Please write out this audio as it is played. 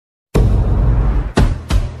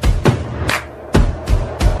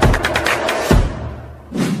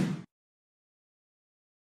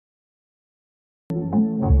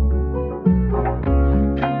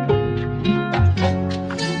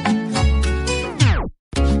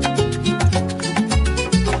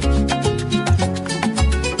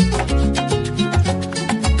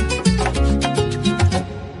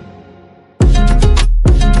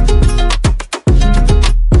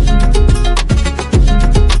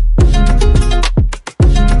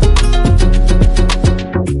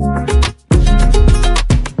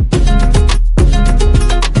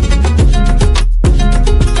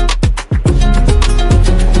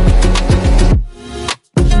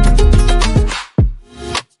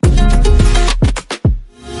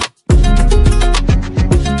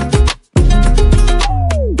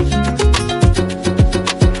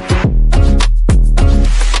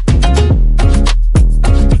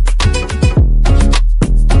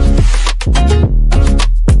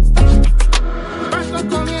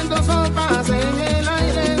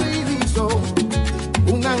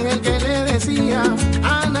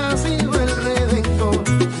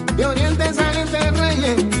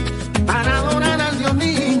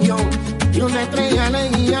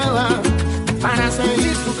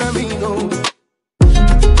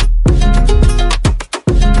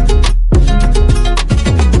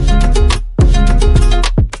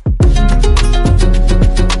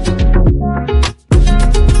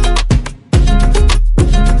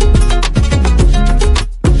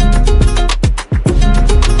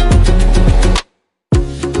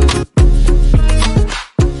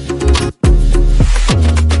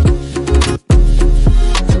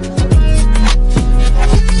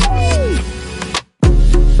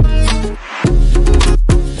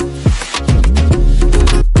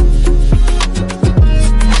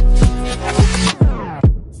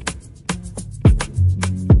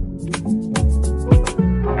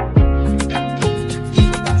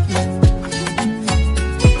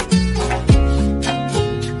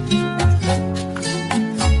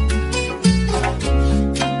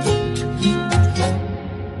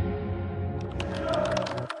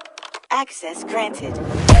Access granted.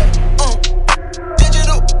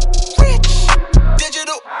 Digital rich,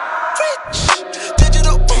 digital rich,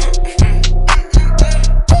 digital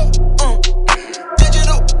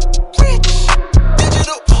digital rich,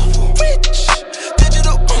 digital rich,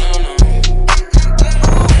 digital.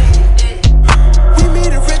 We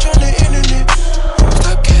made it rich on the internet.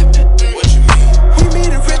 Stop capping. What you mean? We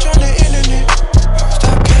made it rich on the internet.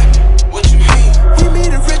 Stop capping. What you mean? We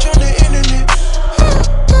made it rich on the internet.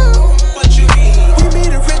 What you mean? We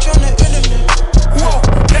made it rich on the internet. Whoa,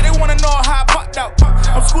 now they wanna know how I popped out.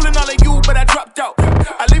 I'm schooling all of you, but I dropped out.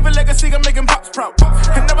 I leave a legacy, I'm making pops proud.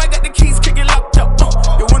 And now I got the keys, kicking locked up.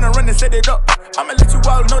 You wanna run and set it up? I'ma let you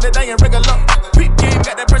all know that I ain't regular. Peak game,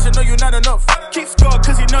 got that pressure, know you not enough. Keep score,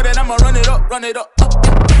 cause you know that I'ma run it up, run it up.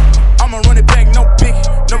 I'ma run it back, no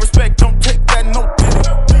biggie. No respect, don't take that, no diddy.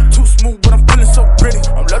 Too smooth, but I'm feeling so pretty.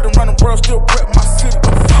 I'm loved around the world, still rep my city.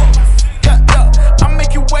 I'm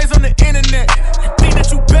making waves on the internet. You think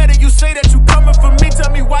that you better, you say that you coming for me.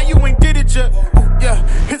 Tell me why you ain't did it yet. Ooh, yeah,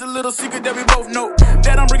 here's a little secret that we both know,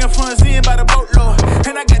 that I'm bringing funds in by the boatload.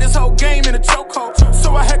 And I got this whole game in a chokehold,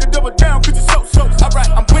 so I had to double down cause it's so. Alright,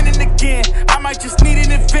 I'm winning again, I might just need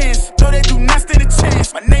an advance. No, they do not stand a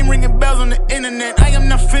chance. My name ringing bells on the internet. I am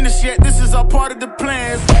not finished yet, this is all part of the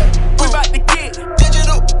plans. We about to get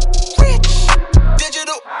digital rich,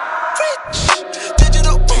 digital rich,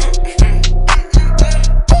 digital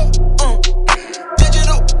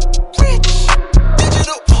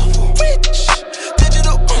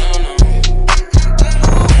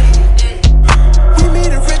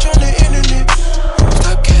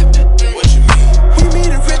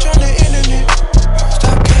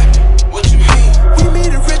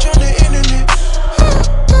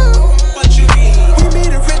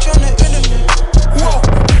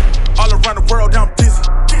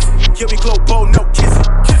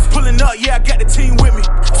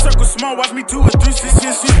watch me do it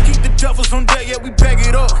 360. Keep the duffels on deck, yeah, we back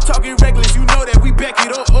it up. Talking reckless, you know that we back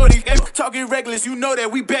it up. Talking reckless, you know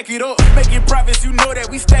that we back it up. Making profits, you know that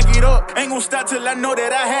we stack it up. Ain't gon' stop till I know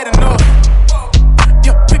that I had enough.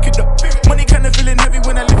 Yeah, pick it up. Money kinda feeling heavy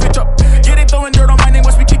when I lift it up. Yeah, they throwing dirt on my name,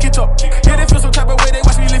 watch me kick it up. Yeah, they feel some type of way, they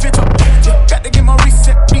watch me lift it up. Yeah, got to get my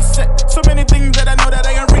reset. So many things that I know that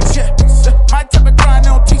I ain't reach yet. My type of grind, they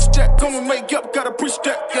don't teach that. Come and wake up, gotta preach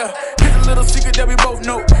that. Yeah, here's a little secret that we both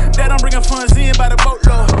know, that I'm bringing funds in by the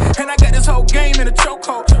boatload. And I got this whole game in a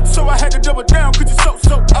chokehold, so I had to double down cause it's so.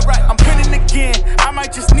 Alright, I'm winning again, I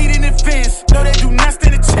might just need an advance. No, they do not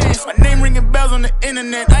stand a chance. My name ringing bells on the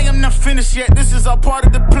internet. I am not finished yet, this is all part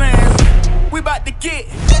of the plan. We about to get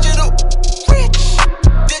digital rich,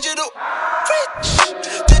 digital rich,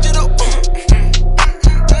 digital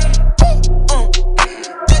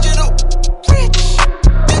digital rich,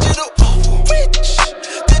 digital rich,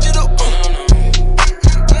 digital.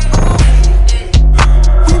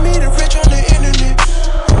 We made it rich on the internet.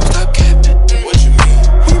 Stop capping. What you mean?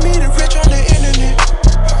 We made it rich on the internet.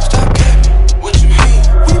 Stop capping. What you mean?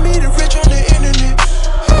 We made it rich on the internet.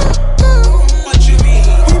 What you mean?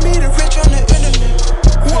 We made it rich on the internet.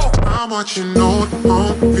 Whoa. I'm watching old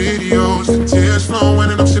home videos, the tears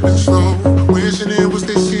flowing and I'm sipping slow. Wishing it was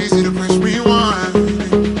this easy to press rewind.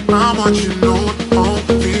 I'm watching old home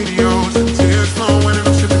videos, the tears flowing and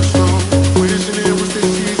I'm sipping slow. Wishing it was this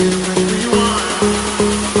easy to press rewind.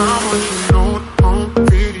 I'm watching old home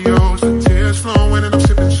videos, the tears flowing and I'm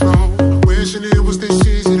sipping slow. Wishing it was this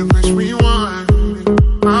easy to press rewind.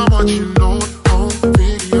 I'm watching old home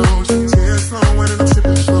videos, the tears flowing and I'm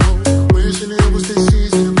sipping slow. Wishing it was this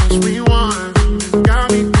easy to press rewind.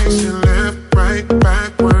 Got me pacing left, right,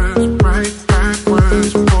 backwards, right,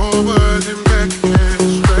 backwards, forwards and back again.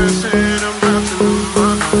 Stressing, I'm about to lose my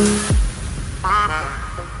mind.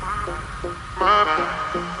 My mind.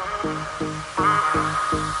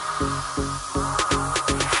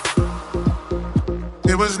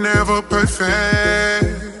 It was never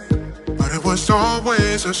perfect, but it was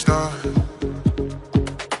always a start.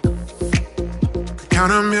 Could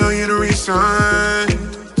count a million reasons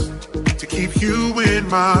to keep you in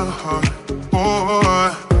my heart.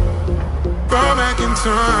 Boy, go back in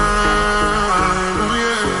time, oh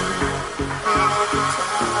yeah.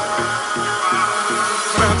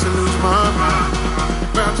 About to lose my mind,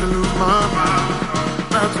 about to lose my mind,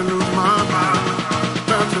 about to lose my mind,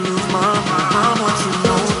 about to lose my mind. I'm watching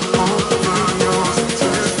home videos, the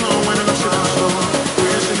tears flowing and I'm sipping slow.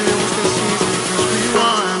 Wishing it was this easy to press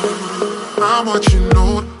rewind. I'm watching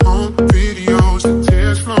old home videos, the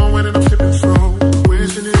tears flowing and I'm sipping slow.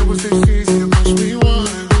 Wishing it was this easy to press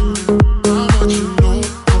rewind. I'm watching old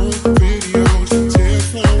home videos, the tears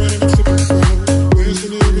flowing and I'm sipping slow.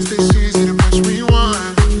 Wishing it was this easy to press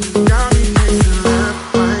rewind. Got me pacing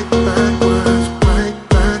left, right, back.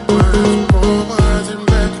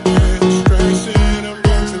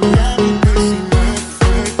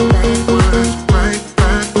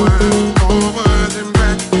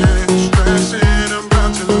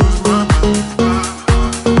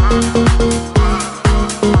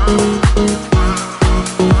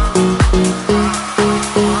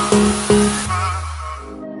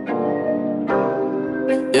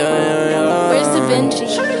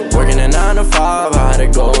 to 5, I had to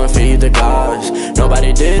go and feed the guys.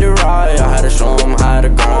 Nobody did it right, I had to show them how to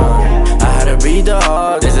grind. I had to beat the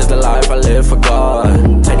odds, this is the life I live for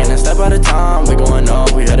God. Taking a step at a time, we going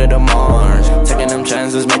up, we headed to Mars. Taking them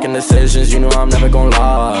chances, making decisions, you know I'm never gon'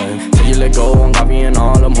 lie. Till you let go, I'm copying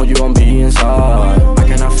all them, who you gon' be inside. I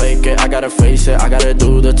cannot fake it, I gotta face it, I gotta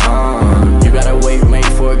do the time. You gotta wait, mate,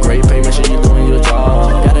 for a great pay, make sure you're doing your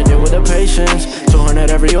job. Gotta deal with the patience, 200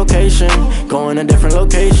 every occasion. Going to different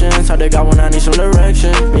locations, how they got when I need some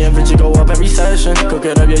direction. Me and Vinci go up every session. Cook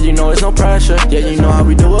it up, yeah, you know it's no pressure. Yeah, you know how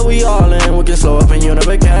we do it, we all in. We can slow up and you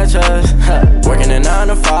never catch us. Working at 9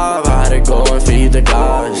 to 5, I had to go and feed the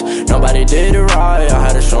guys. Nobody did it right, I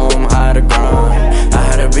had to show them how to grind. I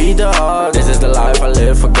had to beat the odds, this is the life I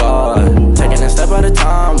live for God. Taking a step at a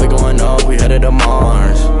time, we going up, we headed to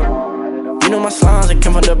Mars. You know my slimes, I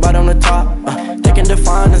came from the bottom to top. They can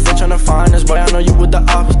define us, they tryna find us. Boy, I know you with the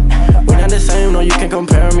ops. We not the same, no, you can't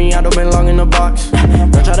compare me. I don't belong in the box.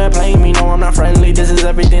 Don't try to play me, no, I'm not friendly. This is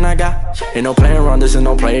everything I got. Ain't no playing around, this is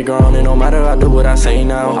no playground. It no matter, I do what I say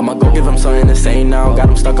now. I'ma go give them something to say now. Got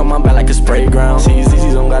them stuck on my back like a spray ground. See, easy,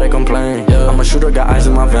 don't gotta complain. I'm a shooter, got eyes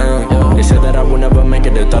in my vein. They said that I would never make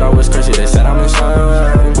it, they thought I was crazy. They said I'm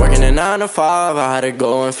insane. Working at 9 to 5, I had to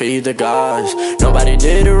go and feed the guys. Nobody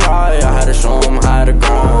did it right, I had to show them how to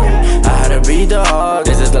grind. I had to beat the odds,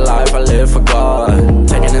 this is the life I live for God.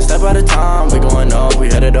 Taking a step at a time, we going up, we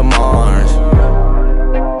headed to Mars.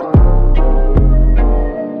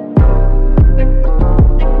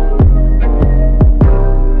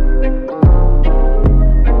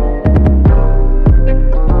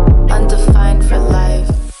 Undefined for life.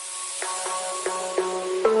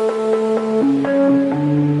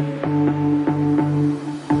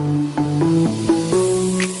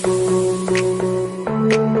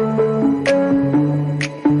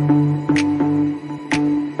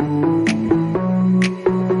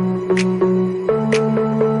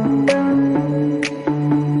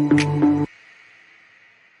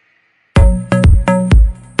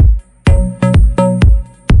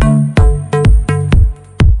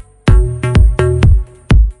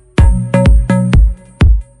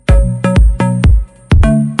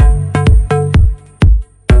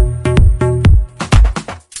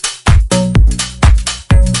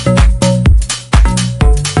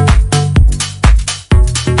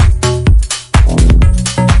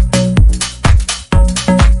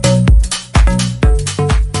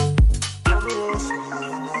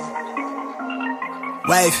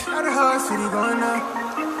 Wave. Me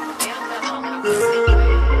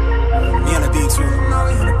on the beat too.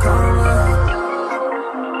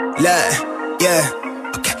 Look, yeah.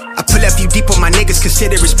 I pull up you deep on my niggas,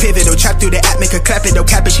 consider it's pivotal. Trap through the app, make her clap it, don't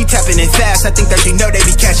cap it, she tapping it fast. I think that you know they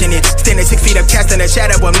be catching it. Standing 6 feet up, casting a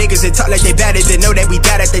shadow on niggas that talk like they bad. They know that we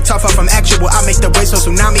got it, they talk far from actual. I make the waves so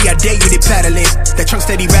tsunami, I dare you to paddling. The trunk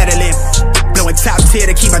steady rattling, blowing top tier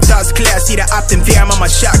to keep my thoughts clear. I see the opt in there, I'm on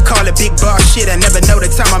my shot, call it big bar shit. I never know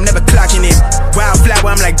the time, I'm never clocking it.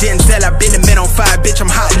 Wildflower, I'm like Denzel, I've been the man on fire, bitch,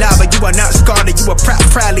 I'm hot lava. You are not scarred, you are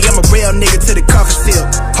proudly, I'm a real nigga to the coffin still.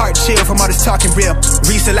 Heart chill from all this talking real.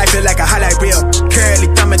 Recent life feel like a highlight reel.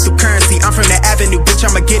 Currently thumbing through currency, I'm from the avenue, bitch,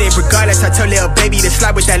 I'ma get it regardless. I tell little baby to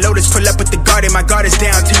slide with that Lotus, pull up with the garden, my guard is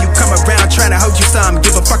down till you come around, trying to hold you some.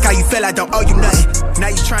 Give a fuck how you feel, I don't owe you nothing. Now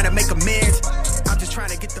you trying to make amends, I'm just trying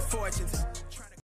to get the fortunes.